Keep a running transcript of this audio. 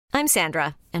I'm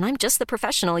Sandra, and I'm just the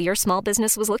professional your small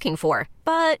business was looking for.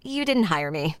 But you didn't hire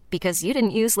me because you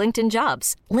didn't use LinkedIn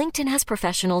Jobs. LinkedIn has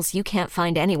professionals you can't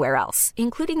find anywhere else,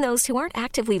 including those who aren't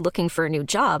actively looking for a new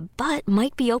job, but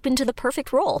might be open to the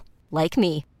perfect role, like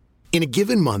me. In a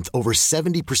given month, over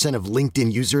 70% of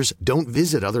LinkedIn users don't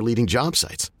visit other leading job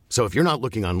sites. So if you're not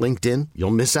looking on LinkedIn,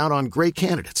 you'll miss out on great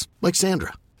candidates like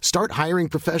Sandra. Start hiring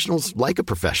professionals like a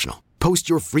professional. Post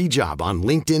your free job on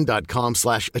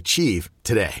linkedin.com/achieve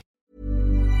today.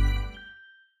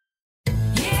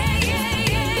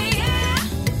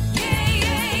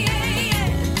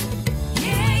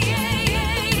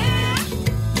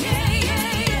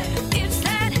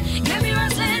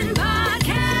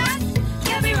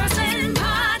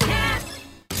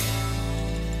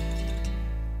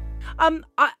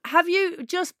 Have you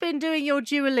just been doing your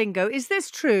Duolingo? Is this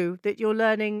true that you're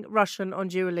learning Russian on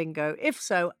Duolingo? If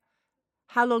so,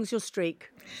 how long's your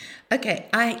streak? Okay,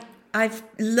 I've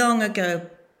long ago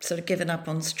sort of given up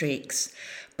on streaks,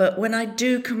 but when I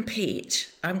do compete,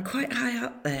 I'm quite high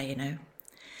up there, you know.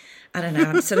 I don't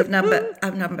know,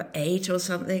 I'm number 8 or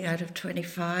something out of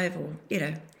 25, or, you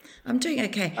know, I'm doing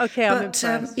okay. Okay, I'm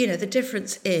impressed. You know, the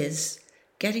difference is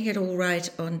getting it all right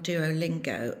on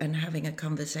Duolingo and having a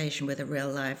conversation with a real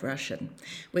live Russian,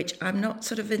 which I'm not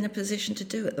sort of in a position to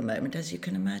do at the moment, as you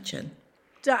can imagine.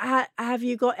 Have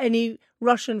you got any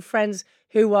Russian friends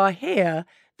who are here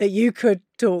that you could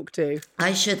talk to?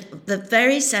 I should. The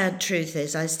very sad truth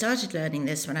is I started learning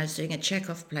this when I was doing a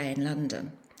Chekhov play in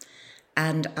London.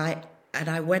 And I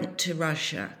went to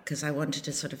Russia because I wanted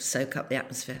to sort of soak up the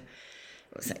atmosphere.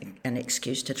 It was an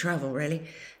excuse to travel, really.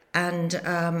 And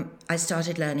I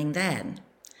started learning then.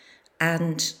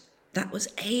 And that was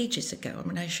ages ago. I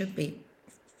mean, I should be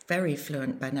very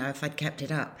fluent by now if I'd kept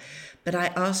it up. But I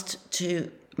asked to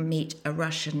meet a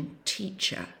Russian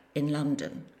teacher in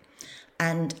London.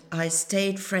 And I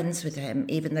stayed friends with him,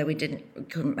 even though we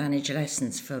couldn't manage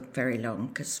lessons for very long,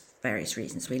 because various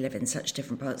reasons. We live in such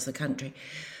different parts of the country.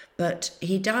 But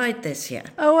he died this year.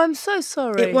 Oh, I'm so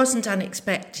sorry. It wasn't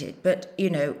unexpected, but, you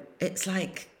know, it's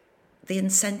like the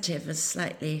incentive is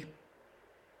slightly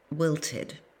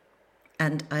wilted.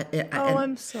 And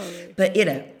I'm sorry. But, you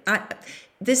know,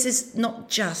 this is not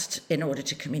just in order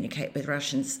to communicate with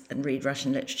Russians and read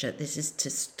Russian literature. This is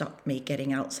to stop me getting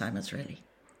Alzheimer's, really.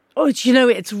 Oh, you know,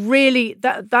 it's really,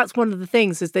 that's one of the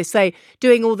things, as they say,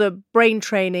 doing all the brain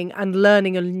training and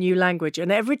learning a new language.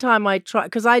 And every time I try,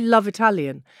 because I love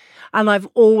Italian, and I've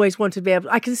always wanted to be able,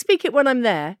 I can speak it when I'm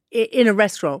there in a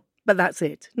restaurant, but that's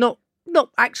it. Not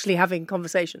actually having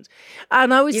conversations.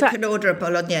 And I always You can order a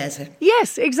bolognese.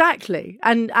 Yes, exactly.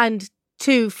 And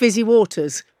 2 fizzy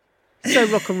waters. So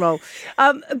rock and roll.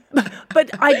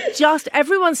 But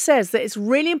everyone says that it's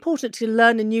really important to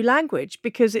learn a new language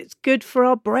because it's good for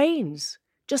our brains.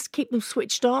 Just keep them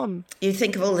switched on. You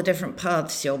think of all the different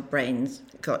paths your brain's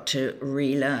got to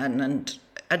relearn, and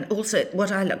also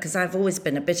what I look, because I've always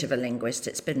been a bit of a linguist.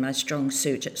 It's been my strong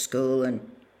suit at school and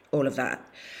all of that.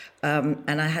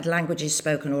 And I had languages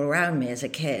spoken all around me as a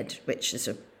kid, which is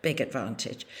a big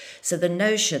advantage. So the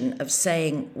notion of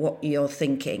saying what you're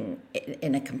thinking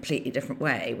in a completely different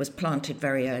way was planted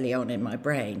very early on in my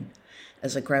brain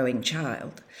as a growing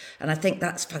child. And I think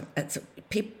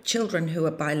children who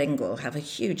are bilingual have a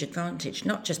huge advantage,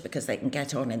 not just because they can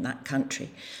get on in that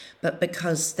country, but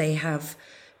because they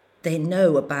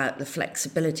know about the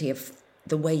flexibility of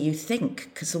the way you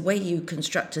think, because the way you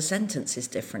construct a sentence is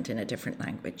different in a different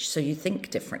language, so you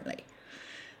think differently.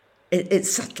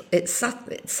 It's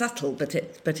subtle, but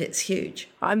it's huge.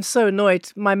 I'm so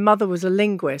annoyed. My mother was a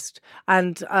linguist,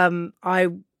 and I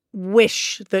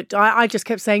wish that I just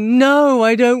kept saying, no,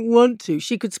 I don't want to.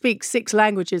 She could speak 6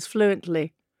 languages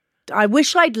fluently. I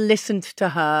wish I'd listened to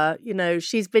her. You know,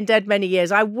 she's been dead many years.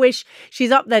 I wish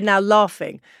she's up there now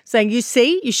laughing, saying, you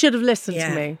see, you should have listened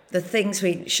to me. The things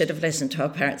we should have listened to our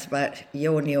parents about.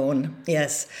 Yawn.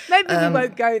 Yes. Maybe we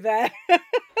won't go there.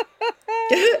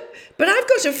 But I've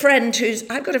got a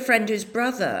friend whose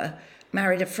brother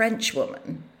married a French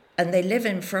woman, and they live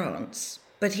in France,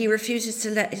 but he refuses to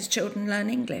let his children learn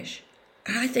English.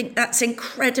 And I think that's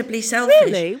incredibly selfish.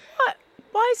 Really? What?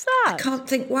 Why is that? I can't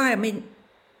think why. I mean,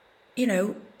 you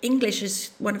know, English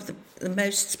is one of the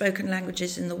most spoken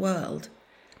languages in the world.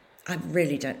 I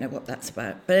really don't know what that's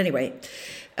about. But anyway,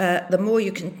 the more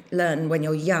you can learn when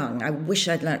you're young. I wish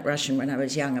I'd learnt Russian when I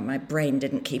was young and my brain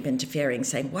didn't keep interfering,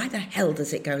 saying, why the hell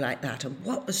does it go like that? And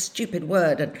what a stupid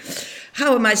word? And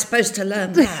how am I supposed to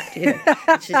learn that? You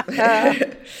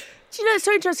know, Do you know, it's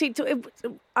so interesting.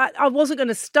 I wasn't going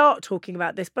to start talking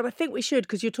about this, but I think we should,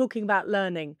 because you're talking about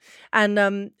learning. And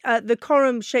the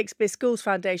Coram Shakespeare Schools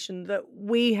Foundation that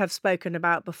we have spoken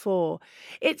about before,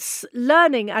 it's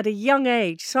learning at a young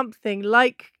age, something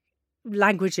like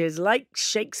languages, like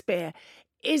Shakespeare,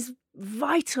 is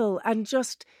vital. And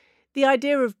just the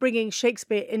idea of bringing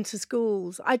Shakespeare into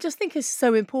schools, I just think is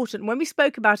so important. When we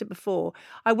spoke about it before,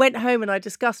 I went home and I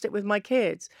discussed it with my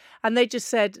kids, and they just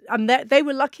said, and they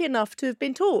were lucky enough to have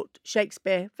been taught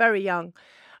Shakespeare very young,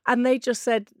 and they just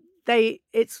said they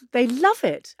love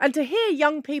it. And to hear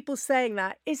young people saying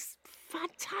that is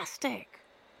fantastic.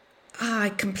 I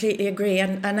completely agree.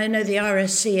 And I know the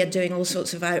RSC are doing all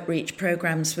sorts of outreach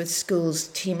programs with schools,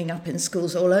 teaming up in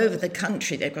schools all over the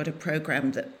country. They've got a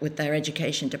program that with their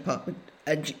education department.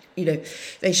 And,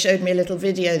 they showed me a little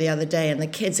video the other day, and the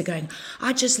kids are going,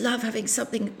 I just love having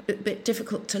something a bit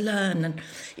difficult to learn. And,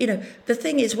 the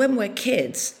thing is, when we're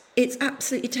kids, it's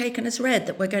absolutely taken as read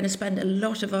that we're going to spend a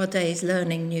lot of our days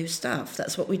learning new stuff.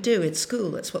 That's what we do at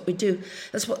school. That's what we do.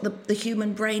 That's what the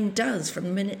human brain does from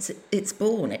the minute it's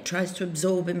born. It tries to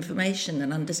absorb information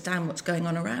and understand what's going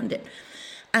on around it.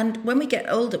 And when we get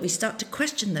older, we start to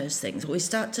question those things, or we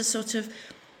start to sort of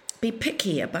be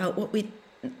picky about what we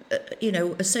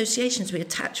associations we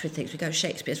attach with things. We go,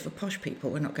 Shakespeare's for posh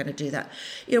people, we're not going to do that.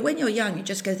 When you're young, you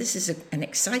just go, this is an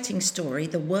exciting story.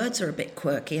 The words are a bit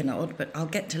quirky and odd, but I'll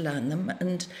get to learn them,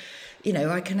 and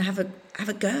I can have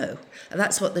a go. And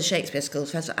that's what the Shakespeare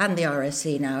Schools Festival and the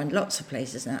RSC now, and lots of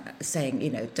places now, are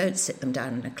saying, don't sit them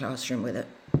down in a classroom with an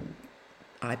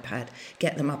iPad.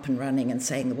 Get them up and running and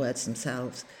saying the words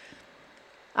themselves.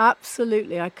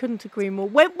 Absolutely, I couldn't agree more.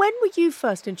 When were you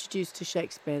first introduced to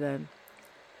Shakespeare then?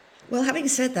 Well, having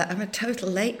said that, I'm a total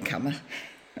latecomer.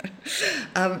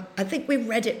 I think we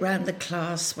read it round the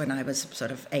class when I was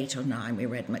sort of 8 or 9. We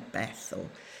read Macbeth or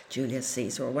Julius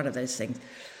Caesar or one of those things.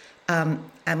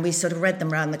 And we sort of read them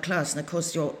round the class. And, of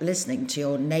course, you're listening to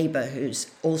your neighbour who's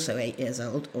also 8 years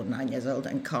old or 9 years old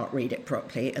and can't read it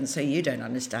properly. And so you don't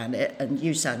understand it, and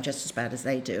you sound just as bad as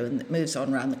they do. And it moves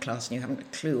on around the class and you haven't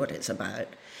a clue what it's about.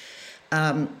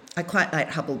 I quite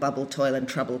like Hubble Bubble, Toil and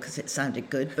Trouble because it sounded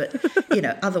good, but,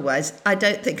 otherwise I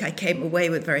don't think I came away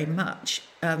with very much.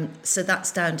 So that's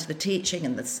down to the teaching,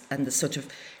 and the sort of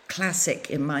classic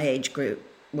in my age group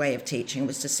way of teaching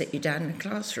was to sit you down in a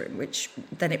classroom, which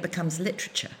then it becomes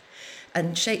literature.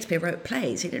 And Shakespeare wrote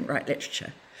plays, he didn't write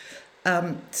literature.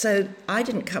 So I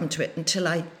didn't come to it until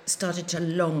I started to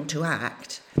long to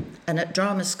act. And at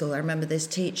drama school, I remember this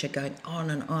teacher going on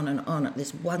and on and on at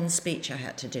this one speech I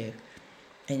had to do.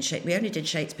 We only did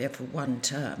Shakespeare for one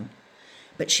term,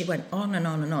 but she went on and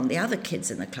on and on. The other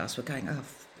kids in the class were going,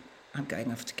 I'm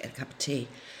going off to get a cup of tea.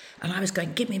 And I was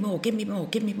going, give me more, give me more,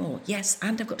 give me more. Yes,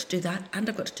 and I've got to do that, and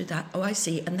I've got to do that. Oh, I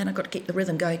see. And then I've got to keep the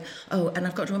rhythm going. Oh, and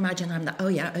I've got to imagine I'm that. Oh,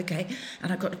 yeah, okay.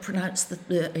 And I've got to pronounce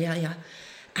the yeah.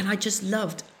 And I just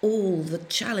loved all the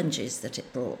challenges that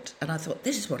it brought. And I thought,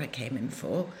 this is what I came in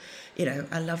for.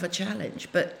 I love a challenge.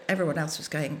 But everyone else was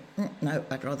going, no,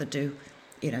 I'd rather do,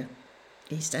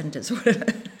 EastEnders or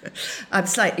whatever. I'm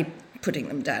slightly putting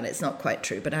them down. It's not quite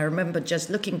true. But I remember just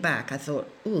looking back, I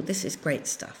thought, this is great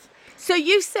stuff. So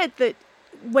you said that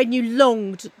when you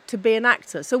longed to be an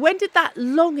actor. So when did that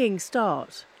longing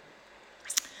start?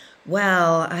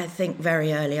 Well, I think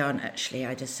very early on, actually,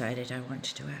 I decided I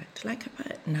wanted to act, like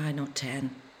about 9 or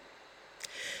 10.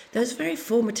 Those very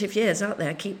formative years, aren't they?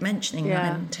 I keep mentioning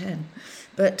 9 and 10.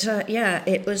 But,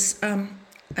 it was...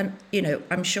 And,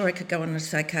 I'm sure I could go on a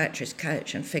psychiatrist's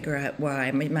couch and figure out why.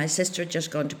 I mean, my sister had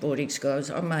just gone to boarding school. I was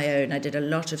on my own. I did a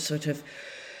lot of sort of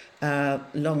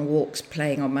long walks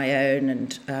playing on my own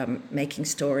and making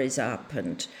stories up.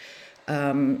 And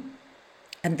then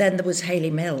there was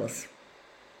Hayley Mills.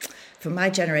 For my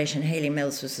generation, Hayley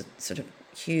Mills was a sort of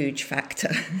huge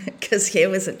factor because here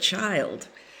was a child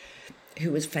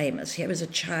who was famous. Here was a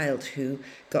child who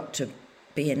got to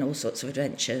be in all sorts of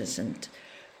adventures and...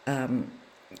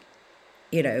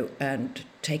 and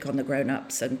take on the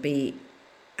grown-ups and be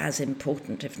as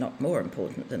important, if not more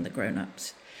important, than the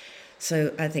grown-ups.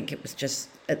 So I think it was just,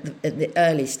 in the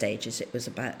early stages, it was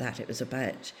about that. It was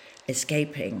about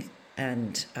escaping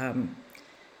and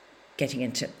getting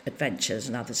into adventures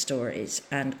and other stories,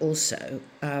 and also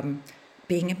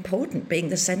being important, being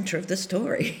the centre of the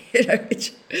story.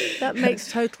 That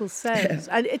makes total sense.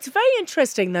 And it's very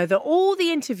interesting, though, that all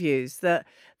the interviews that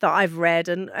I've read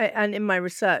and in my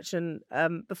research and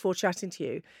before chatting to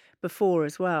you before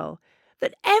as well,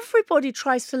 that everybody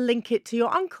tries to link it to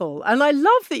your uncle. And I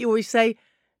love that you always say,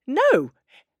 no,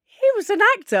 he was an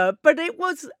actor, but it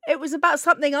was about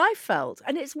something I felt.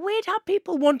 And it's weird how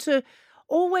people want to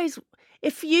always,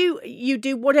 if you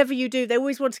do whatever you do, they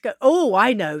always want to go, oh,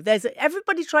 I know.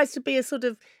 Everybody tries to be a sort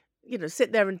of,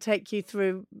 sit there and take you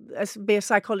through, be a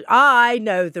psychologist. I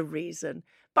know the reason.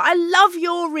 But I love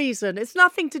your reason. It's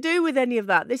nothing to do with any of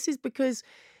that. This is because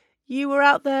you were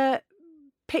out there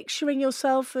picturing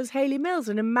yourself as Hayley Mills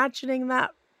and imagining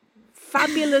that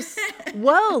fabulous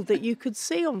world that you could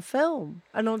see on film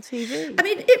and on TV. I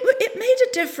mean, it made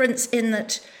a difference in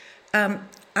that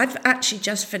I've actually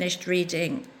just finished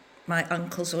reading my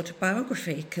uncle's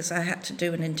autobiography because I had to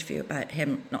do an interview about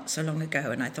him not so long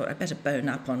ago, and I thought I'd better bone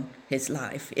up on his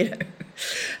life,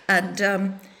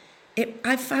 And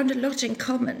I found a lot in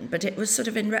common, but it was sort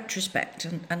of in retrospect,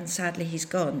 and sadly he's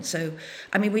gone. So,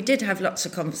 I mean, we did have lots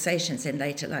of conversations in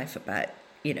later life about,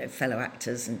 fellow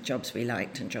actors and jobs we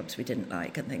liked and jobs we didn't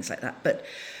like and things like that. But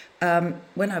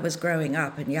when I was growing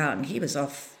up and young, he was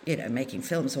off, making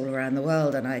films all around the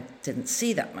world, and I didn't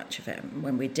see that much of him.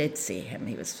 When we did see him,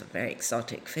 he was a very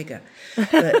exotic figure.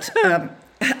 But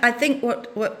I think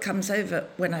what comes over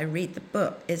when I read the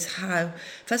book is how,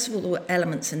 first of all, there were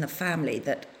elements in the family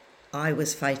that I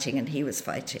was fighting and he was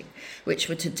fighting, which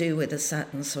were to do with a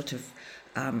certain sort of,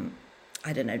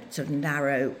 sort of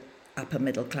narrow upper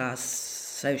middle class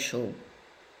social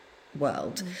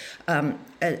world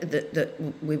that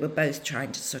we were both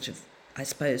trying to sort of, I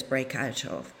suppose, break out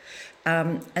of.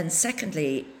 And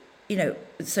secondly,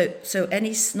 so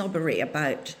any snobbery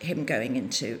about him going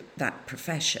into that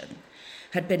profession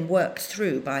had been worked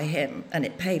through by him, and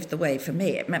it paved the way for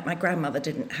me. It meant my grandmother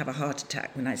didn't have a heart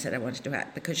attack when I said I wanted to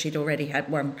act, because she'd already had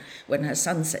one when her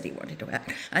son said he wanted to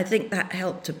act. I think that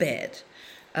helped a bit.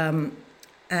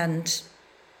 And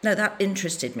no, that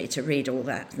interested me to read all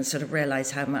that and sort of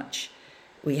realise how much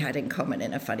we had in common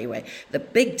in a funny way. The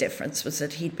big difference was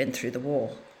that he'd been through the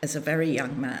war as a very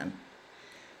young man.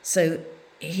 So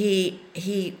he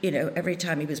every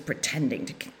time he was pretending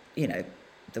to,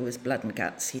 there was blood and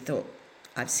guts, he thought,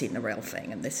 I've seen the real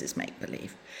thing and this is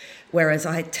make-believe. Whereas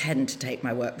I tend to take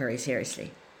my work very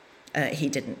seriously. He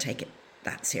didn't take it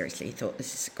that seriously. He thought,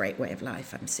 this is a great way of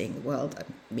life. I'm seeing the world.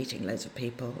 I'm meeting loads of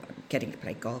people. I'm getting to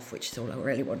play golf, which is all I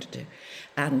really want to do.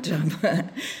 And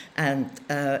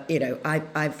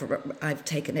I've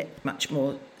taken it much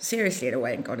more seriously in a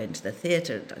way and gone into the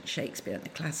theatre and done Shakespeare and the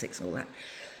classics and all that,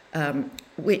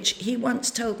 which he once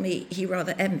told me he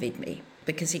rather envied me,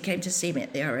 because he came to see me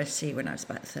at the RSC when I was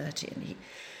about 30, and he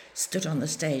stood on the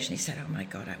stage and he said, oh my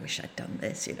God, I wish I'd done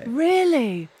this,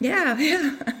 Really?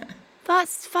 Yeah.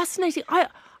 That's fascinating.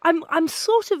 I'm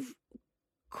sort of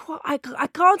I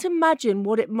can't imagine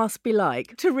what it must be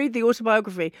like to read the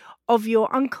autobiography of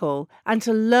your uncle and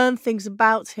to learn things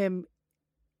about him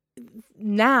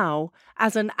now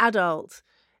as an adult.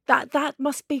 That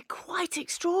must be quite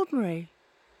extraordinary.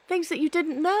 Things that you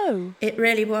didn't know. It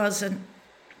really was, and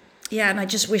I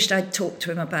just wished I'd talked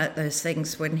to him about those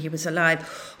things when he was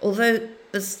alive. Although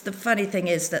the funny thing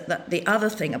is that the other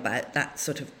thing about that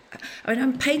sort of,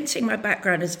 I'm painting my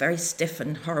background as very stiff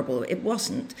and horrible. It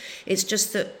wasn't. It's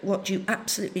just that what you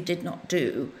absolutely did not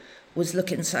do was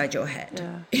look inside your head.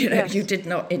 Yeah. Yes. You did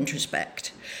not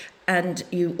introspect. And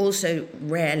you also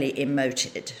rarely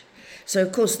emoted. So,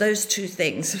 of course, those two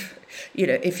things,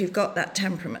 if you've got that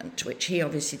temperament, which he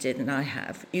obviously did and I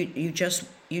have, you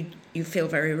feel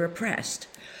very repressed.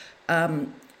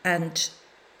 And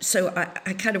so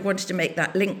I kind of wanted to make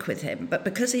that link with him. But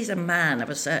because he's a man of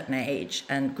a certain age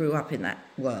and grew up in that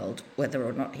world, whether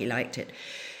or not he liked it,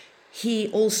 he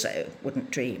also wouldn't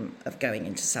dream of going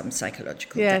into some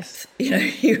psychological depth.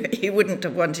 He wouldn't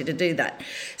have wanted to do that.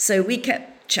 So we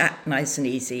kept chat nice and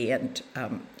easy, and,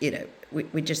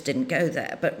 we just didn't go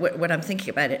there. But when I'm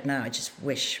thinking about it now, I just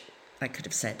wish I could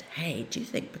have said, hey, do you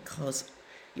think because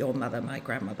your mother, my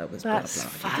grandmother, was blah, blah. That's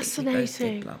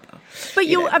fascinating. Blah, blah. But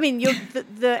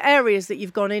the areas that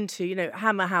you've gone into,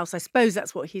 Hammer House, I suppose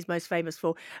that's what he's most famous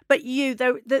for. But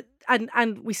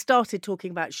and we started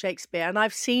talking about Shakespeare, and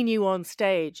I've seen you on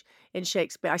stage in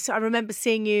Shakespeare. I remember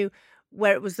seeing you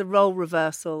where it was the role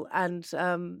reversal, and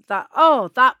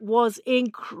that was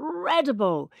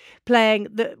incredible, playing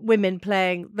the women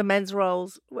playing the men's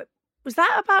roles. Was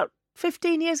that about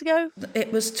 15 years ago?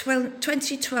 It was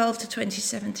 2012 to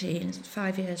 2017,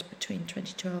 5 years between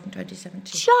 2012 and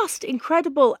 2017. Just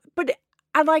incredible.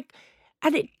 And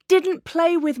it didn't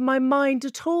play with my mind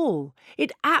at all.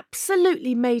 It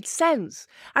absolutely made sense.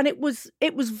 And it was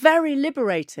very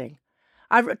liberating.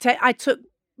 I took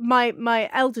my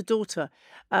elder daughter,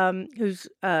 who's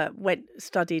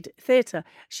studied theatre.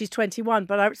 She's 21,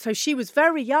 so she was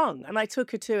very young, and I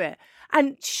took her to it,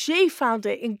 and she found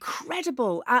it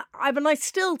incredible. I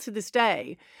still to this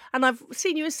day, and I've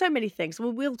seen you in so many things.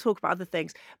 We'll talk about other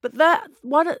things, but that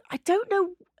one, I don't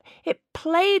know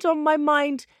played on my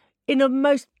mind in a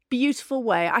most beautiful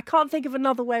way. I can't think of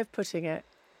another way of putting it.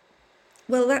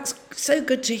 Well, that's so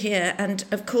good to hear. And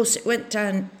of course, it went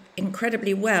down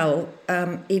incredibly well,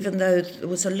 even though there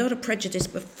was a lot of prejudice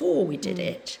before we did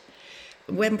it.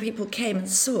 When people came and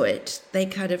saw it, they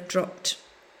kind of dropped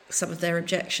some of their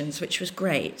objections, which was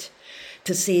great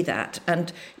to see that.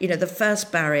 And, the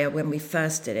first barrier when we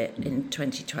first did it in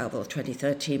 2012 or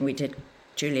 2013, we did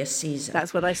Julius Caesar.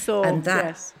 That's what I saw, and that,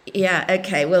 yes. Yeah,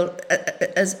 okay, well,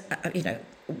 as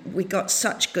we got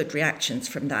such good reactions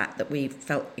from that we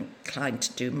felt inclined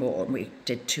to do more, and we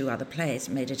did 2 other plays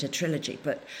and made it a trilogy.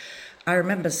 But I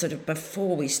remember sort of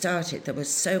before we started, there was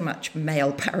so much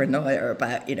male paranoia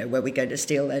about, were we going to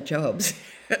steal their jobs?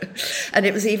 And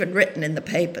it was even written in the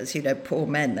papers, poor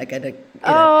men, they're going to,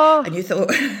 and you thought,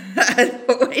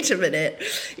 wait a minute,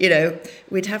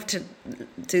 we'd have to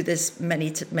do this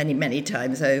many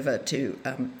times over to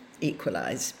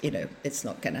equalise, it's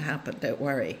not going to happen, don't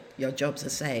worry, your jobs are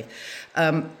safe.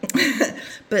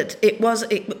 But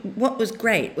what was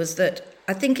great was that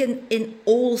I think in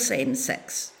all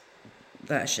same-sex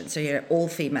versions, so all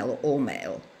female or all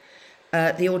male,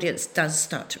 the audience does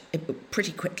start to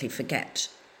pretty quickly forget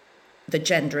the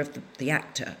gender of the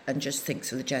actor and just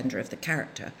thinks of the gender of the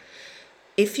character.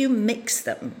 If you mix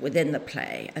them within the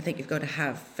play, I think you've got to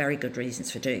have very good reasons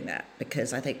for doing that,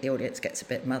 because I think the audience gets a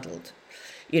bit muddled.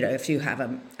 If you have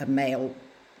a male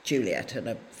Juliet and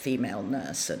a female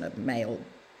nurse and a male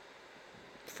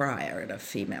friar and a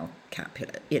female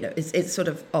Capulet, it's sort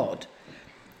of odd.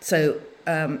 So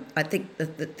I think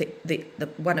that the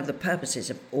one of the purposes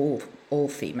of all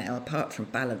female, apart from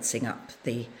balancing up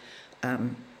the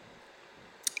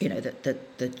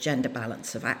gender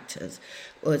balance of actors,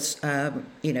 was to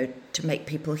make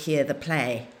people hear the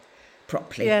play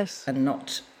properly, yes, and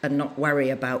not worry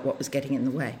about what was getting in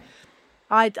the way.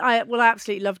 I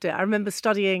absolutely loved it. I remember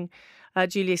studying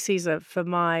Julius Caesar for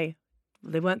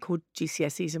they weren't called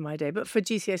GCSEs in my day, but for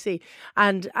GCSE,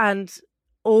 and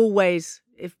always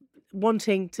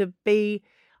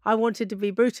I wanted to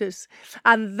be Brutus,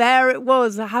 and there it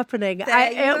was happening.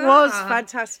 It was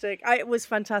fantastic. It was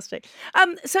fantastic.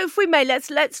 So if we may,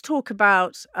 let's talk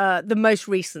about the most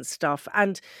recent stuff,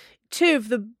 and 2 of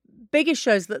the biggest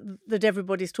shows that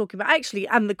everybody's talking about, actually,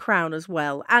 and The Crown as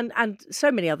well, and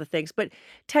so many other things. But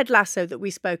Ted Lasso that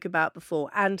we spoke about before,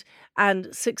 and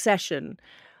Succession.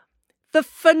 The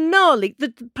finale,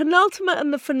 the penultimate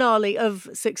and the finale of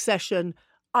Succession,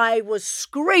 I was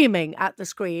screaming at the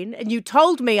screen, and you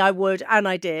told me I would, and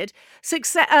I did.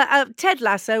 Ted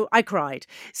Lasso, I cried.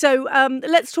 So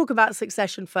let's talk about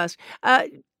Succession first.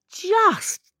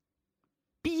 Just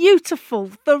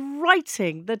beautiful. The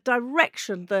writing, the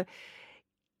direction, the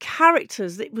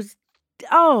characters. It was,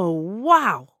 oh,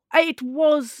 wow. It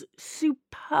was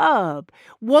superb.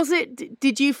 Was it?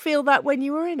 Did you feel that when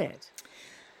you were in it?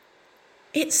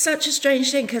 It's such a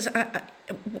strange thing, because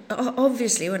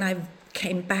obviously when I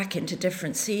came back into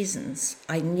different seasons,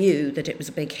 I knew that it was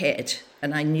a big hit,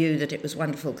 and I knew that it was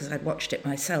wonderful because I'd watched it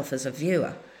myself as a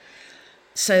viewer.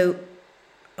 So,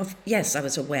 yes, I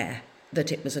was aware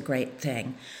that it was a great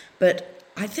thing. But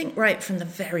I think right from the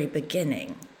very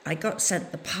beginning, I got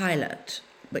sent the pilot,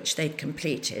 which they'd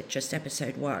completed, just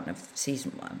episode 1 of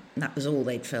season 1, and that was all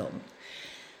they'd filmed.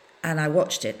 And I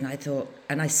watched it, and I thought,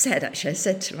 and I said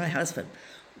to my husband,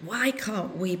 why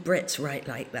can't we Brits write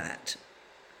like that?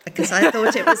 Because I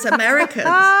thought it was Americans.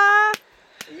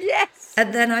 Yes.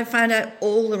 And then I found out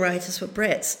all the writers were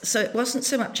Brits. So it wasn't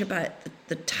so much about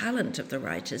the talent of the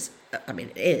writers. I mean,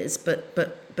 it is, but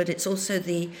it's also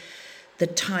the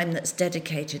time that's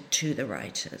dedicated to the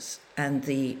writers, and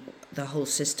the whole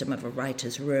system of a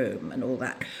writer's room and all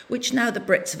that, which now the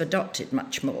Brits have adopted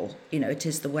much more. It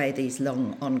is the way these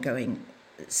long ongoing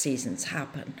seasons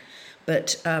happen.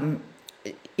 But,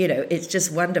 it's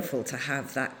just wonderful to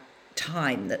have that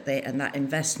time and that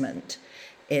investment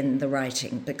in the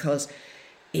writing, because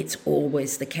it's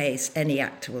always the case. Any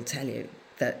actor will tell you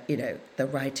that, the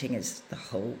writing is the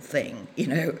whole thing,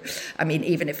 I mean,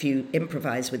 even if you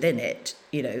improvise within it,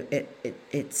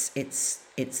 it's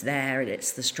there, and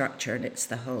it's the structure, and it's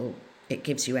the whole, it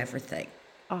gives you everything.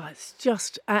 Oh, it's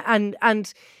just,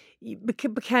 and you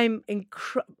became,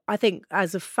 I think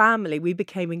as a family, we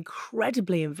became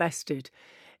incredibly invested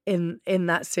in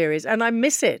that series, and I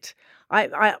miss it.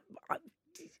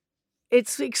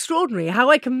 It's extraordinary how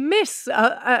I can miss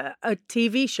a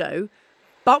TV show,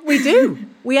 but we do.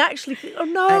 We actually think, oh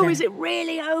no, is it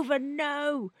really over?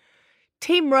 No.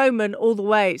 Team Roman all the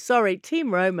way. Sorry,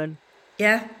 Team Roman.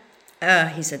 Yeah.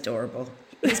 He's adorable.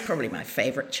 He's probably my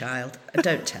favourite child.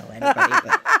 Don't tell anybody.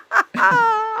 But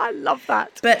I love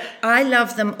that. But I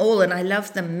love them all, and I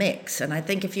love the mix. And I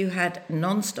think if you had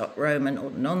non-stop Roman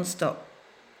or non-stop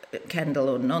Kendall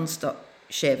or non-stop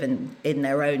Shiv in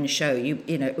their own show,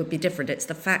 you know, it would be different. It's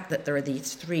the fact that there are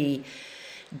these three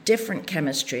different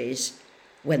chemistries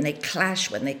when they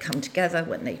clash, when they come together,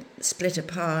 when they split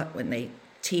apart, when they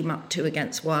team up two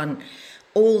against one.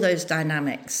 All those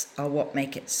dynamics are what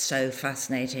make it so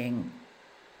fascinating.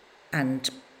 And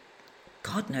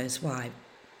God knows why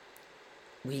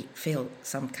we feel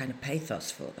some kind of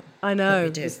pathos for them. I know.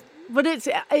 We do. But it's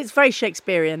very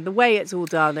Shakespearean, the way it's all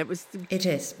done. It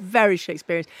is very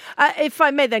Shakespearean. If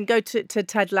I may then go to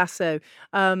Ted Lasso,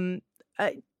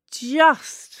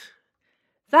 just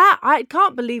that, I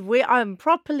can't believe I'm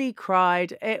properly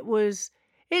cried.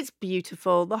 It's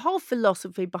beautiful. The whole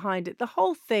philosophy behind it, the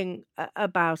whole thing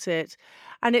about it,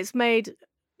 and it's made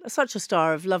such a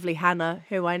star of lovely Hannah,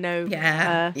 who I know.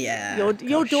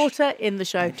 Your daughter in the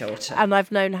show. My daughter. And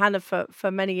I've known Hannah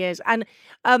for many years. And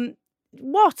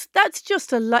that's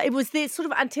just it was the sort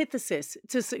of antithesis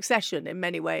to Succession in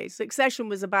many ways. Succession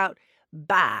was about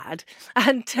bad,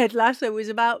 and Ted Lasso was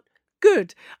about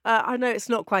good. I know it's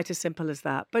not quite as simple as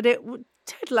that, but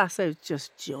Ted Lasso's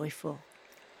just joyful.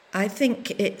 I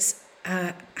think it's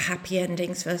happy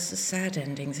endings versus sad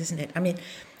endings, isn't it? I mean,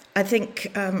 I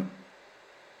think,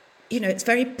 it's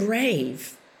very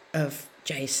brave of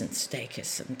Jason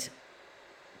Sudeikis and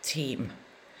team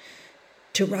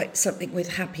to write something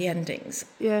with happy endings.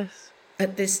 Yes.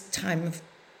 At this time of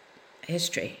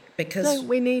history, because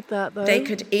we need that, though. They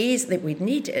could easily, we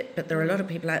need it, but there are a lot of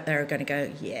people out there who are going to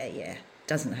go, yeah,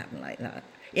 doesn't happen like that,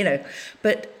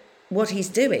 But what he's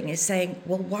doing is saying,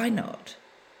 well, why not?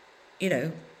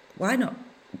 Why not?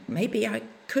 Maybe I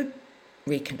could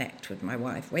reconnect with my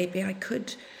wife. Maybe I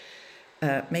could,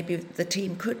 maybe the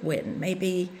team could win.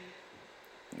 Maybe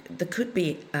there could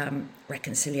be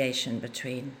reconciliation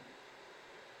between.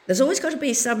 There's always got to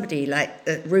be somebody like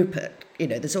Rupert,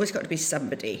 there's always got to be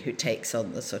somebody who takes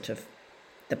on the sort of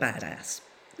the badass.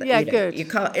 Yeah, good. You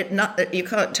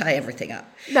can't tie everything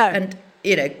up. No. And,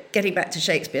 getting back to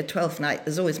Shakespeare, Twelfth Night,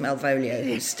 there's always Malvolio,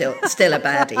 who's still a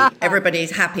baddie.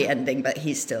 Everybody's happy ending, but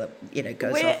he still,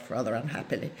 goes off rather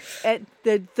unhappily.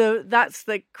 That's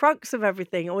the crux of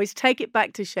everything. Always take it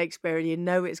back to Shakespeare and you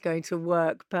know it's going to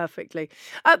work perfectly.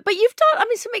 But you've done,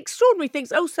 some extraordinary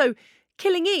things. Also,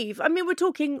 Killing Eve. We're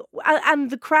talking, and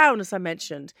The Crown, as I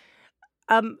mentioned.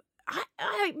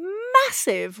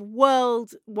 Massive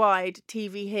worldwide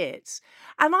TV hits.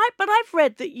 But I've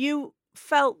read that you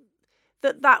felt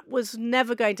that was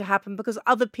never going to happen because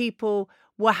other people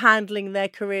were handling their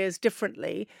careers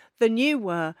differently than you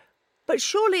were. But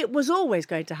surely it was always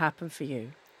going to happen for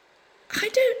you. I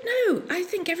don't know. I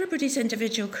think everybody's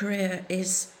individual career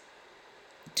is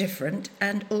different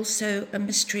and also a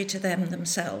mystery to them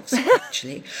themselves,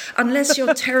 actually. Unless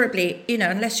you're terribly,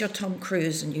 unless you're Tom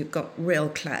Cruise and you've got real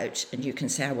clout and you can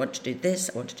say, I want to do this,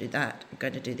 I want to do that, I'm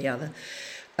going to do the other.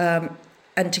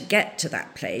 And to get to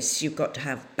that place, you've got to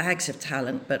have bags of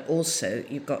talent, but also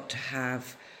you've got to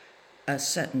have a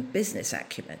certain business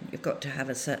acumen. You've got to have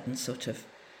a certain sort of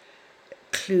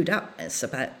clued upness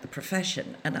about the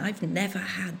profession. And I've never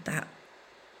had that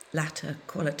latter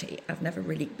quality. I've never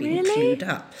really been clued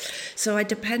up. So I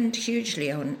depend hugely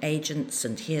on agents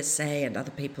and hearsay and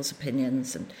other people's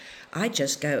opinions. And I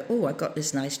just go, I've got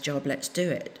this nice job, let's do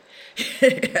it.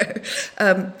 There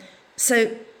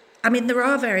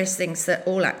are various things that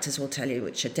all actors will tell you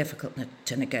which are difficult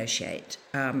to negotiate.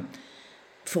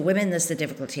 For women, there's the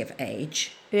difficulty of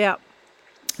age. Yeah.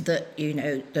 That you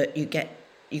get.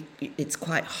 It's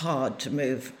quite hard to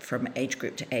move from age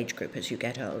group to age group as you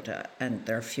get older, and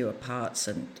there are fewer parts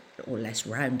or less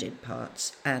rounded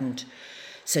parts, and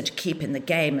so to keep in the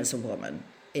game as a woman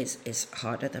is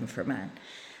harder than for a man.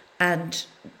 And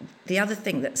the other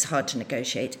thing that's hard to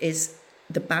negotiate is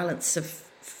the balance of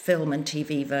film and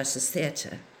TV versus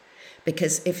theatre,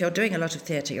 because if you're doing a lot of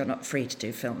theatre, you're not free to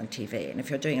do film and TV, and if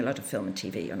you're doing a lot of film and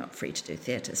TV, you're not free to do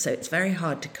theatre. So it's very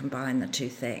hard to combine the two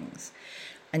things.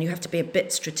 And you have to be a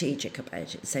bit strategic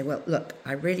about it. Say, well, look,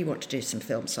 I really want to do some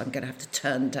films, so I'm going to have to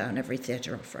turn down every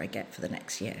theatre offer I get for the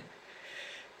next year.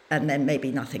 And then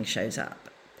maybe nothing shows up.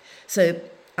 So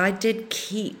I did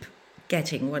keep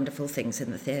getting wonderful things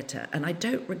in the theatre, and I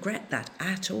don't regret that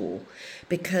at all,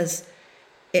 because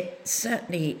it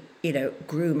certainly,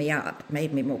 grew me up,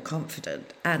 made me more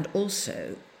confident, and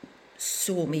also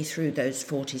saw me through those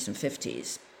 40s and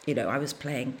 50s. I was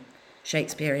playing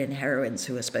Shakespearean heroines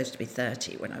who were supposed to be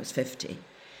 30 when I was 50,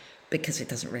 because it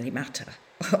doesn't really matter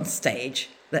on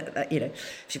stage that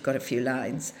if you've got a few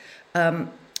lines.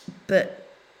 But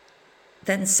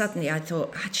then suddenly I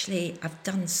thought, actually, I've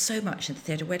done so much in the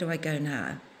theatre, where do I go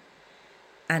now?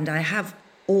 And I have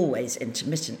always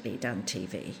intermittently done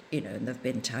TV, and there have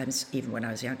been times, even when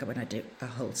I was younger, when I did a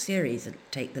whole series and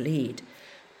take the lead.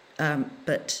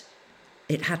 But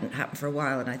it hadn't happened for a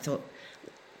while, and I thought,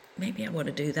 maybe I want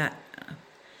to do that.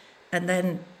 And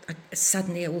then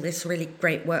suddenly all this really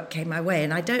great work came my way.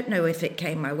 And I don't know if it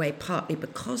came my way partly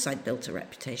because I'd built a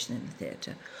reputation in the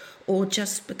theatre or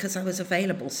just because I was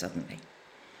available suddenly.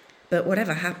 But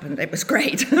whatever happened, it was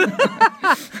great. Do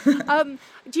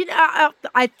you know?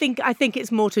 I think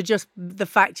it's more to just the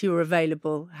fact you were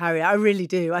available, Harriet. I really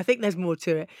do. I think there's more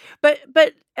to it. But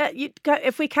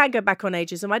if we can go back on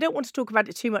ageism, I don't want to talk about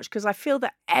it too much because I feel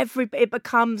that it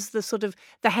becomes the sort of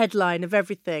the headline of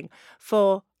everything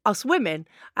for us women.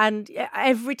 And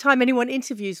every time anyone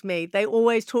interviews me, they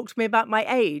always talk to me about my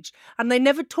age, and they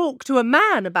never talk to a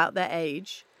man about their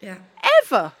age. Yeah.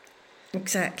 Ever.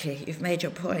 Exactly, you've made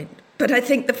your point. But I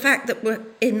think the fact that we're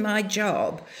in my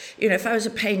job, if I was a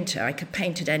painter, I could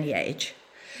paint at any age.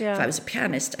 Yeah. If I was a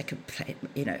pianist, I could play,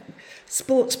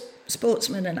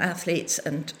 sportsmen and athletes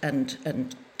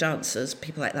and dancers,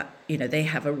 people like that, they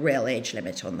have a real age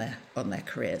limit on their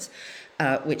careers,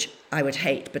 which I would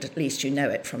hate, but at least you know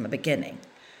it from the beginning.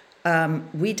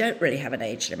 We don't really have an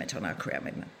age limit on our career. I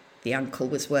mean, the uncle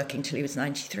was working till he was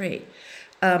 93.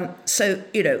 So,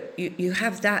 you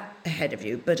have that ahead of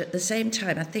you. But at the same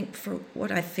time, I think for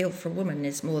what I feel for a woman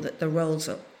is more that the roles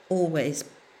are always,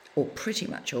 or pretty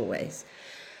much always,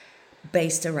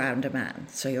 based around a man.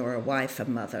 So you're a wife, a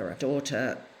mother, a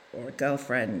daughter, or a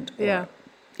girlfriend. Or,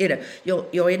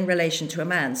 you're in relation to a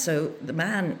man. So the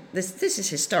man, this is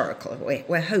historical.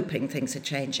 We're hoping things are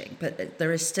changing, but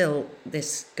there is still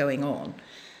this going on.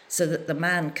 So that the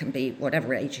man can be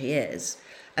whatever age he is.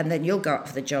 And then you'll go up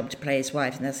for the job to play his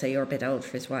wife, and they'll say you're a bit old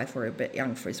for his wife or a bit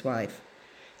young for his wife.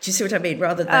 Do you see what I mean?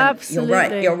 Rather than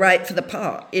Absolutely. you're right for the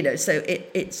part. So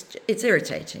it's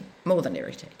irritating, more than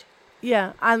irritating.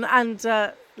 Yeah, and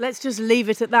let's just leave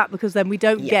it at that because then we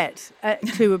don't get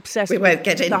too obsessed. We won't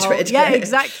get into it. Yeah,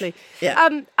 exactly.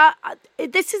 Yeah.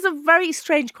 This is a very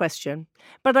strange question,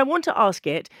 but I want to ask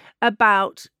it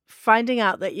about finding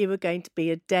out that you were going to be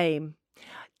a dame.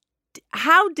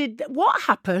 What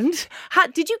happened?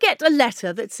 Did you get a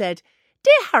letter that said,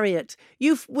 "Dear Harriet,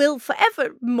 you will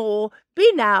forevermore be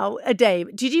now a dame"?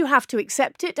 Did you have to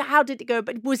accept it? How did it go?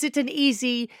 But was it an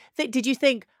easy thing? Did you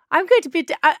think, I'm going to be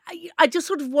I just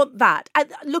sort of want that?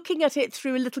 Looking at it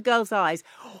through a little girl's eyes,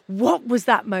 what was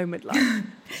that moment like?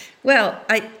 Well,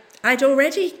 I'd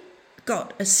already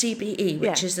got a CBE,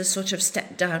 which is a sort of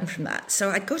step down from that. So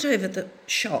I got over the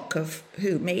shock of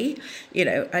me,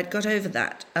 I'd got over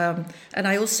that. And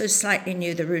I also slightly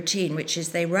knew the routine, which is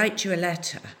they write you a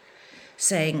letter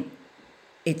saying,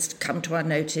 it's come to our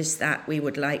notice that we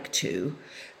would like to.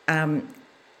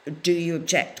 Do you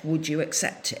object? Would you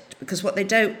accept it? Because what they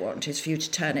don't want is for you to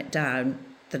turn it down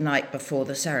the night before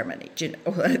the ceremony,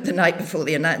 or the night before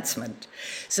the announcement.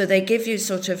 So they give you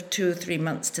sort of 2 or 3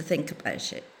 months to think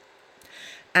about it.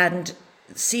 And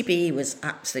CBE was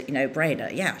absolutely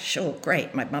no-brainer. Yeah, sure,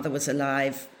 great. My mother was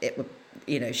alive. It would,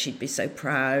 she'd be so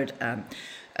proud.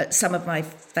 Some of my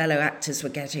fellow actors were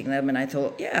getting them, and I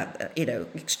thought,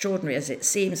 extraordinary as it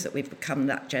seems that we've become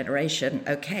that generation.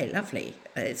 Okay, lovely.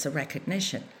 It's a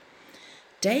recognition.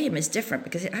 Dame is different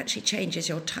because it actually changes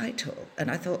your title.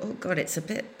 And I thought, oh God, it's a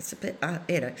bit,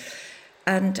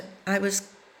 and I was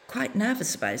quite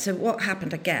nervous about it. So what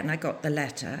happened again, I got the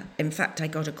letter. In fact, I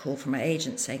got a call from my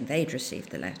agent saying they'd received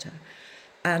the letter.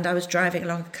 And I was driving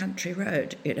along a country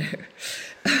road,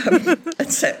 and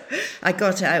so I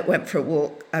got out, went for a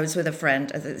walk. I was with a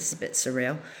friend. I thought this is a bit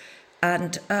surreal.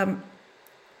 And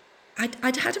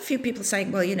I'd had a few people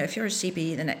saying, well, if you're a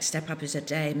CBE, the next step up is a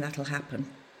dame, that'll happen.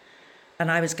 And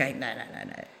I was going, no.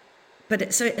 But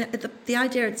the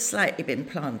idea had slightly been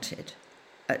planted.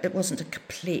 It wasn't a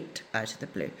complete out of the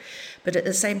blue. But at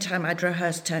the same time, I'd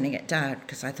rehearsed turning it down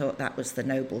because I thought that was the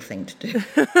noble thing to do.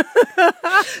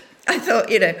 I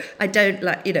thought, I don't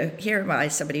like, here am I,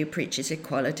 somebody who preaches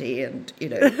equality and,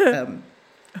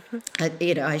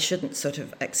 I shouldn't sort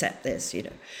of accept this,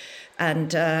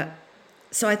 And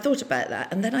so I thought about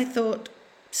that. And then I thought,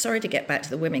 sorry to get back to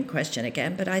the women question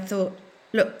again, but I thought,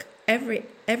 look, every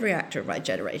actor of my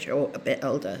generation or a bit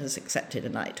older has accepted a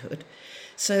knighthood.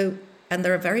 So... And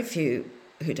there are very few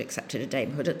who'd accepted a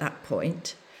damehood at that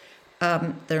point.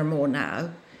 There are more now.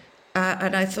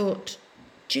 And I thought,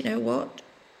 do you know what?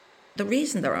 The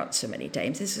reason there aren't so many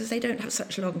dames is because they don't have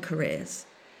such long careers.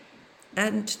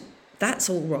 And that's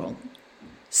all wrong.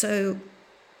 So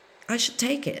I should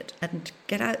take it and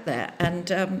get out there.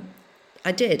 And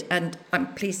I did. And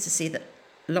I'm pleased to see that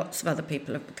lots of other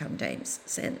people have become dames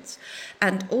since.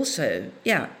 And also,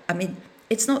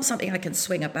 it's not something I can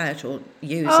swing about or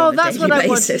use on a that's daily what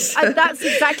basis. I wanted. And that's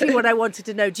exactly what I wanted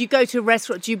to know. Do you go to a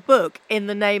restaurant? Do you book in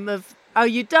the name of? Oh,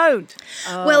 you don't.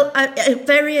 Oh. Well,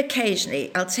 very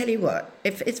occasionally, I'll tell you what.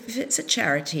 If it's a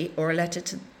charity or a letter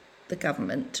to the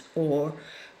government or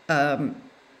I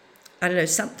don't know,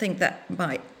 something that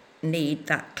might need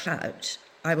that clout,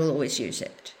 I will always use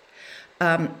it.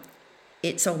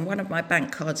 It's on one of my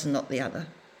bank cards and not the other,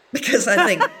 because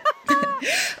I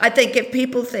think if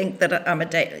people think that I'm a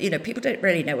dame, people don't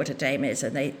really know what a dame is,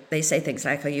 and they say things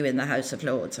like, "Are you in the House of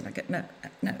Lords?" And I go,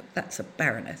 "No, that's a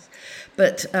baroness."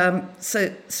 But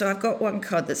so I've got one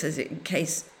card that says, in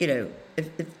case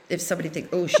if somebody thinks,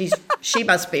 "Oh, she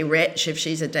must be rich if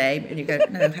she's a dame," and you go,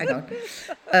 "No, hang on."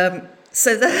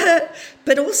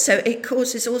 But also it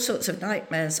causes all sorts of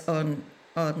nightmares on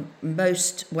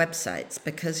most websites,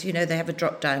 because they have a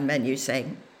drop-down menu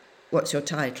saying, "What's your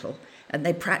title?" And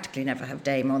they practically never have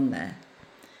dame on there.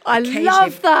 I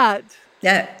love that.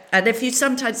 Yeah, and if you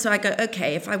sometimes, so I go,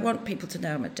 okay, if I want people to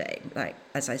know I'm a dame, like,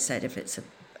 as I said, if it's a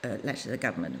letter to the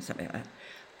government or something like that,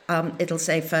 it'll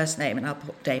say first name, and I'll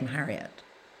put Dame Harriet.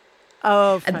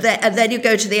 Oh, and then you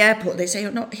go to the airport, they say,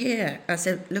 "You're not here." I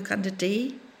said, "Look under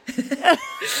D."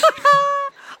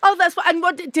 Oh, that's what. And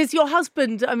what does your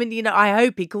husband? I mean, I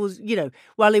hope he calls.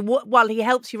 While he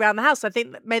helps you around the house. I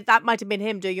think that might have been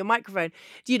him doing your microphone.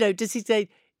 Does he say,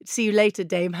 "See you later,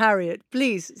 Dame Harriet"?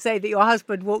 Please say that your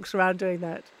husband walks around doing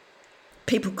that.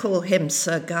 People call him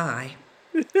Sir Guy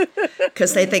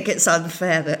because they think it's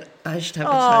unfair that I should have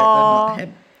a title and not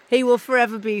him. He will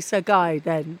forever be Sir Guy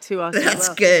then to us. That's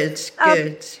good.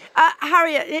 Good.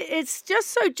 Harriet, it's just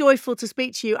so joyful to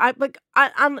speak to you.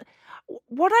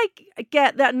 What I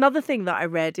get, that another thing that I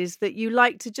read is that you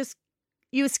like to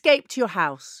you escape to your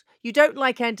house. You don't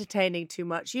like entertaining too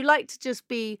much. You like to just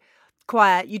be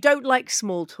quiet. You don't like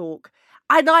small talk.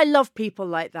 And I love people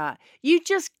like that. You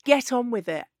just get on with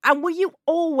it. And were you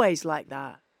always like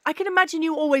that? I can imagine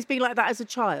you always being like that as a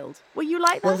child. Were you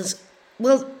like that?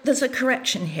 Well, there's a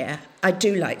correction here. I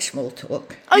do like small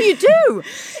talk. Oh, you do?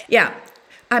 Yeah.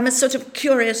 I'm a sort of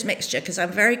curious mixture because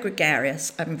I'm very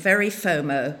gregarious. I'm very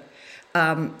FOMO.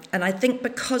 And I think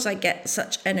because I get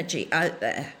such energy out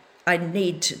there, I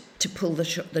need to pull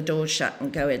the door shut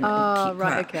and go in and keep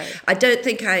quiet. Okay. I don't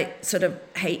think I sort of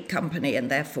hate company and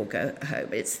therefore go home.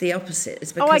 It's the opposite.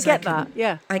 It's because I get that.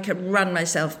 Yeah. I can run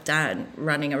myself down,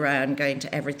 running around, going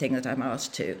to everything that I'm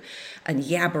asked to, and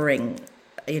yabbering.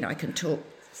 I can talk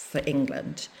for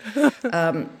England.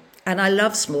 And I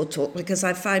love small talk because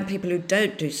I find people who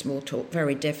don't do small talk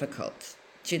very difficult.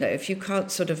 If you can't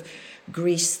sort of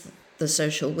grease the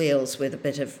social wheels with a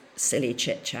bit of silly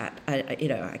chit chat,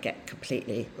 I get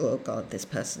completely, oh God, this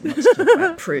person wants to talk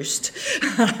about Proust,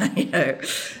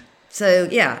 So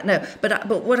yeah, no, but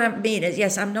what I mean is,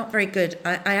 yes, I'm not very good.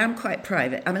 I am quite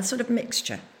private. I'm a sort of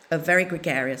mixture of very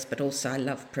gregarious, but also I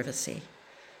love privacy.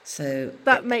 So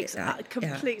that makes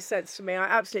complete sense to me. I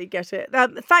absolutely get it.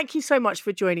 Thank you so much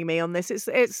for joining me on this.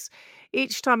 It's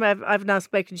each time I've now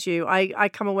spoken to you, I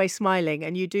come away smiling,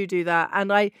 and you do that,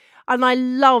 and I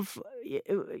love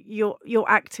your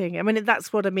acting. I mean,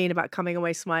 that's what I mean about coming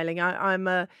away smiling. I'm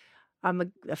a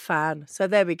fan. So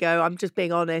there we go. I'm just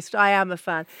being honest. I am a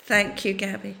fan. Thank you,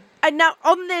 Gabby. And now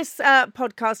on this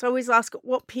podcast, I always ask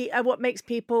what makes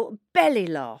people belly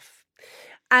laugh.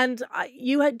 And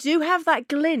you do have that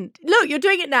glint. Look, you're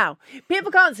doing it now.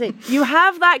 People can't see. You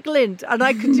have that glint, and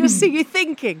I can just see you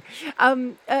thinking.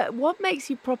 What makes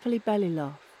you properly belly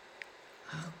laugh?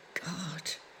 Oh,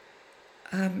 God.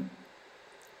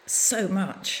 So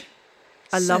much.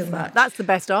 I love that. That's the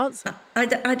best answer. I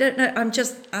don't know.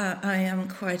 I am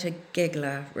quite a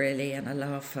giggler, really, and a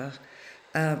laugher.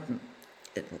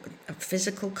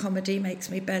 Physical comedy makes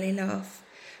me belly laugh.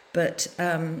 But...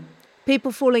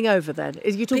 people falling over then?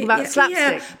 Is you talking about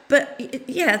slapstick?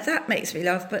 Yeah, that makes me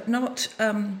laugh, but not...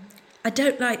 I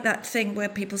don't like that thing where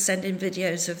people send in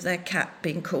videos of their cat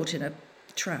being caught in a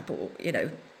trap or, a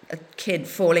kid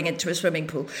falling into a swimming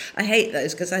pool. I hate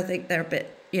those because I think they're a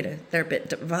bit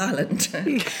violent.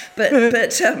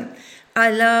 but I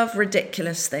love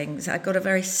ridiculous things. I've got a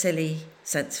very silly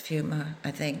sense of humour,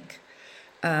 I think.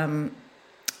 And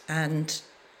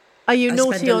are you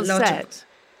naughty on set?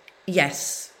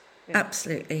 Yes. Yeah.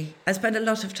 Absolutely. I spend a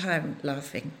lot of time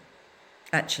laughing,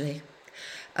 actually.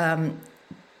 As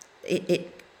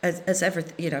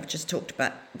everything, I've just talked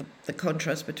about the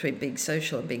contrast between being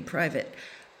social and being private.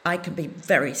 I can be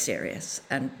very serious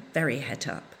and very het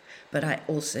up, but I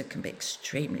also can be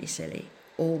extremely silly,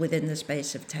 all within the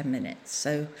space of 10 minutes.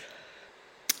 So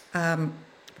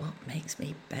what makes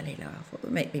me belly laugh? What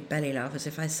would make me belly laugh is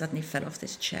if I suddenly fell off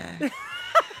this chair.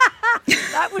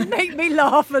 That would make me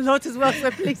laugh a lot as well,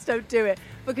 so please don't do it,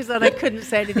 because then I couldn't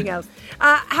say anything else.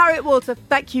 Harriet Walter,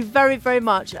 thank you very, very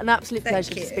much. An absolute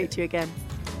pleasure to speak to you again.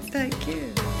 Thank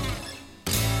you.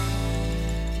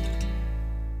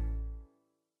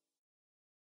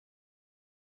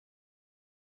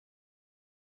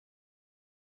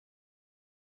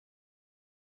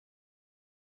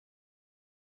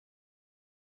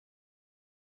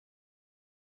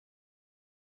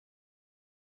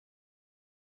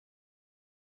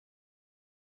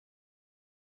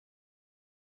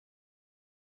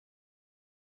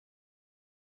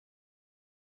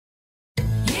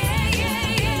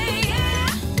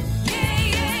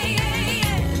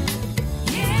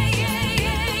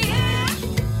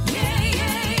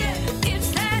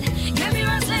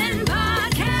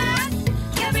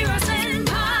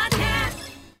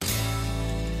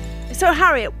 So,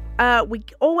 Harriet, we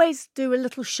always do a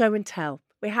little show and tell.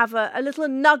 We have a little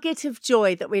nugget of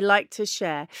joy that we like to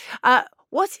share.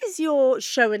 What is your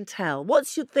show and tell?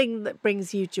 What's your thing that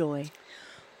brings you joy?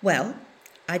 Well,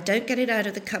 I don't get it out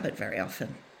of the cupboard very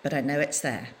often, but I know it's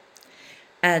there.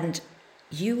 And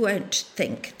you won't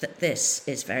think that this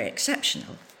is very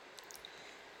exceptional.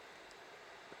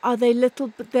 Are they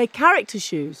they're character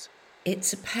shoes?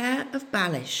 It's a pair of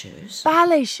ballet shoes.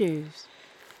 Ballet shoes?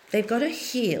 They've got a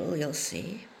heel, you'll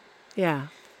see. Yeah.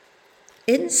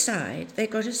 Inside, they've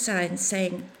got a sign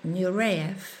saying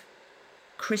Nureyev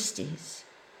Christie's.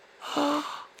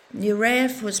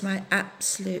 Nureyev was my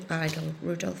absolute idol,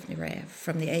 Rudolf Nureyev,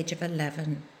 from the age of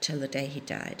 11 till the day he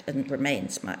died, and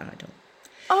remains my idol.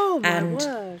 Oh, my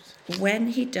word. When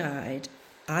he died,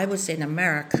 I was in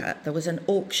America. There was an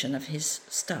auction of his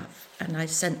stuff, and I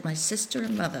sent my sister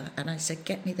and mother, and I said,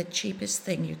 get me the cheapest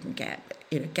thing you can get.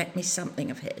 Get me something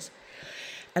of his.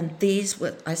 And these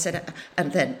were, I said,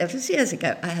 and then, it was years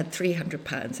ago, I had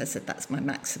 £300. I said, that's my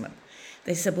maximum.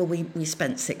 They said, well, we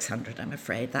spent 600, I'm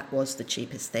afraid. That was the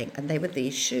cheapest thing. And they were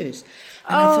these shoes.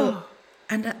 And I thought,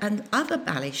 and other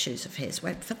ballet shoes of his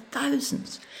went for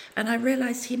thousands. And I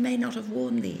realised he may not have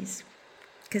worn these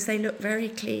because they look very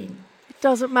clean. It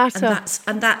doesn't matter.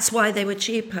 And that's why they were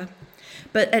cheaper.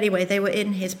 But anyway, they were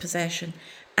in his possession.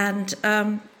 And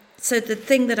so the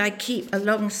thing that I keep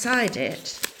alongside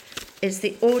it is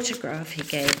the autograph he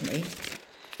gave me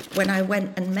when I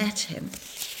went and met him.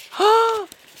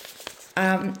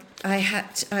 I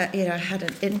had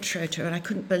an intro to it, and I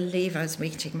couldn't believe I was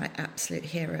meeting my absolute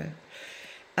hero.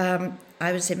 I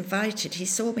was invited. He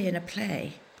saw me in a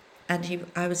play, and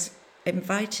I was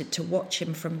invited to watch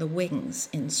him from the wings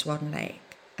in Swan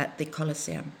Lake at the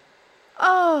Coliseum.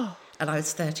 Oh. And I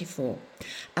was 34,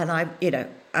 and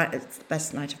it's the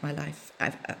best night of my life,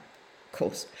 of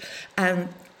course.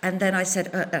 And then I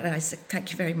said,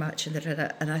 thank you very much,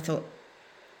 and I thought,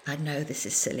 I know this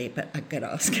is silly, but I'm going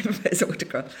to ask him for his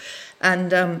autograph.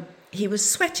 And he was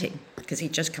sweating because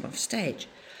he'd just come off stage,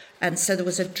 and so there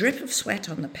was a drip of sweat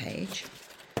on the page,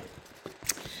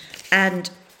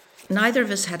 and neither of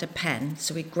us had a pen,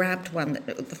 so we grabbed one.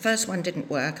 The first one didn't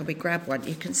work, and we grabbed one.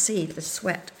 You can see the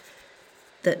sweat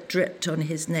that dripped on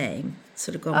his name,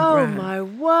 sort of gone brown. Oh, my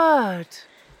word.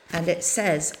 And it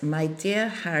says, my dear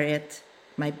Harriet,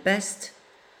 my best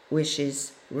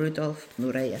wishes, Rudolf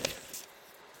Nureyev.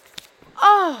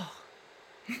 Oh,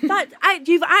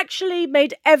 you've actually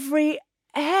made every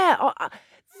hair.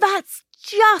 That's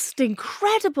just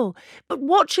incredible. But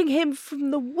watching him from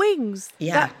the wings,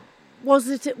 was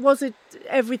it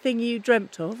everything you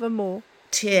dreamt of and more?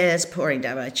 Tears pouring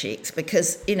down my cheeks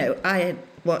because, I had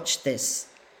watched this,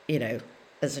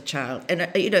 as a child. And,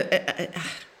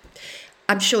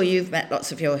 I'm sure you've met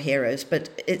lots of your heroes, but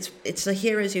it's the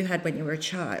heroes you had when you were a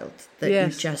child that you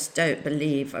just don't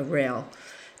believe are real.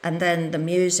 And then the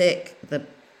music, the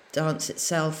dance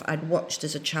itself, I'd watched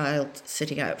as a child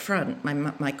sitting out front.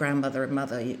 My grandmother and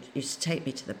mother used to take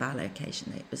me to the ballet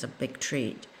occasionally. It was a big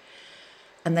treat.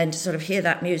 And then to sort of hear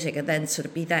that music and then sort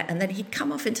of be there. And then he'd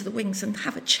come off into the wings and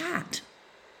have a chat.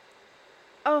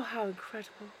 Oh, how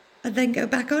incredible. And then go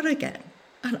back on again.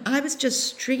 And I was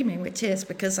just streaming with tears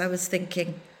because I was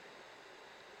thinking,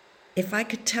 if I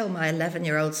could tell my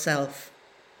 11-year-old self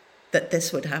that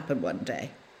this would happen one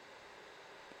day.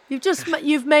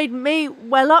 You've made me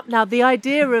well up now. The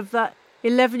idea of that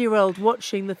 11-year-old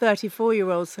watching the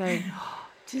 34-year-old saying, oh,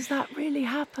 does that really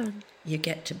happen? You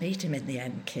get to meet him in the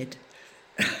end, kid.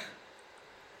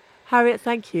 Harriet,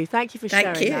 thank you. Thank you for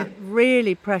sharing that.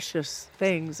 Really precious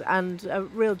things and a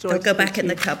real joy. They'll go back in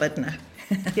the cupboard now.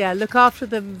 Yeah, look after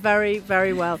them very,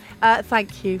 very well.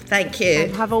 Thank you. Thank you.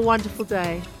 And have a wonderful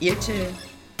day. You too.